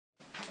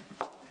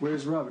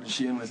Where's Robin? Is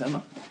she in with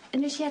Emma?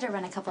 No, she had to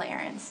run a couple of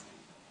errands.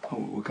 Oh,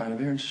 what kind of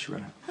errands is she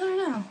running? I don't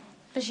know.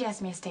 But she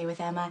asked me to stay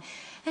with Emma,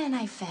 and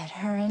I fed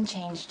her and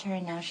changed her,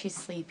 and now she's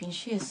sleeping.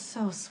 She is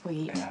so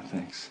sweet. Yeah,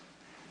 thanks.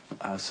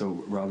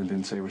 So Robin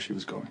didn't say where she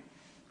was going?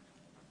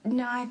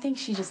 No, I think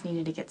she just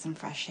needed to get some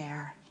fresh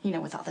air. You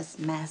know, with all this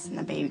mess and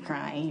the baby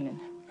crying. And...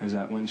 Is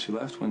that when she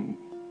left, when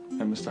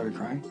Emma started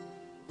crying?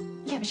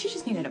 Yeah, but she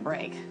just needed a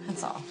break,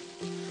 that's all.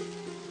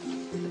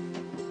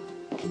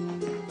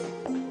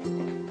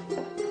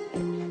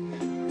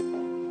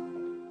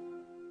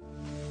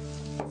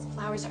 These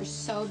flowers are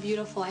so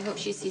beautiful. I hope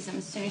she sees them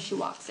as soon as she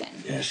walks in.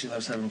 Yeah, she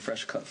loves having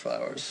fresh cut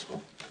flowers.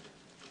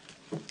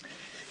 I'm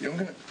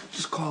gonna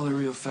just call her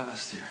real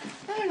fast here.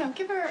 No.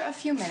 Give her a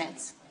few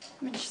minutes.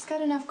 I mean, she's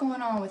got enough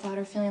going on without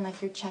her feeling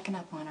like you're checking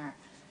up on her.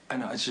 I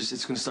know,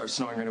 it's gonna start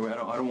snowing right away.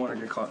 I don't want her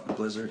to get caught in a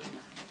blizzard.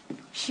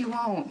 She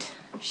won't.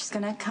 She's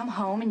gonna come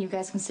home and you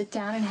guys can sit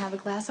down and have a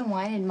glass of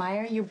wine,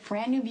 admire your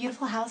brand new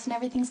beautiful house, and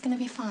everything's gonna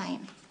be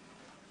fine.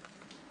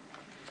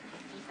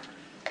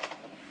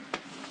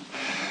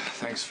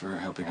 Thanks for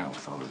helping out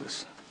with all of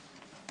this.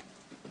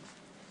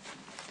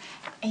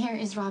 Here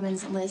is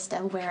Robin's list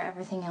of where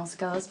everything else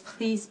goes.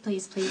 Please,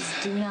 please, please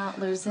do not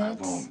lose it. I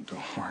won't,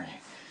 don't worry.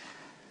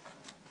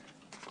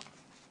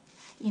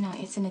 You know,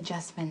 it's an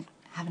adjustment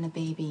having a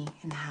baby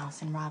in the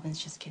house, and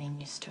Robin's just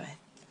getting used to it.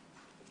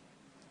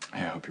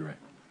 Yeah, I hope you're right.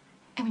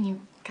 I mean,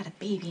 you've got a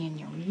baby and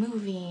you're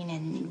moving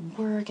and you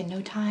work and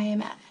no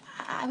time.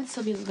 I would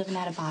still be living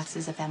out of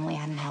boxes if Emily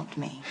hadn't helped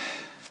me.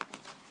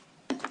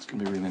 It's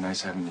gonna be really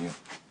nice having you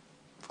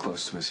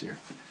close to us here.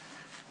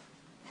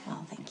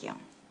 Well, thank you.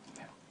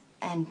 Yeah.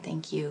 And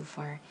thank you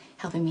for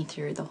helping me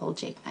through the whole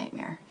Jake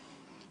nightmare.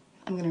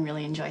 I'm gonna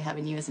really enjoy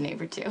having you as a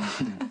neighbor, too.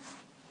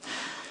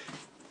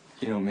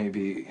 You know,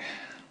 maybe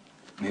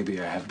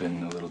I have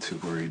been a little too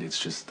worried. It's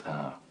just,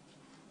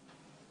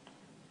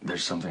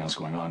 there's something else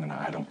going on and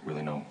I don't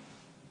really know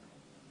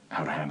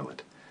how to handle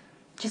it.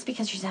 Just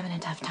because she's having a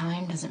tough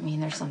time doesn't mean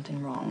there's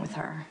something wrong with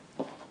her.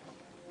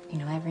 You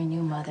know, every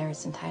new mother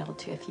is entitled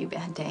to a few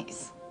bad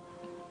days.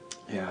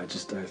 Yeah, I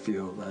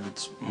feel that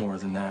it's more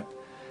than that.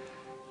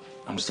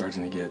 I'm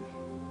starting to get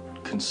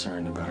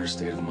concerned about her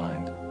state of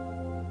mind.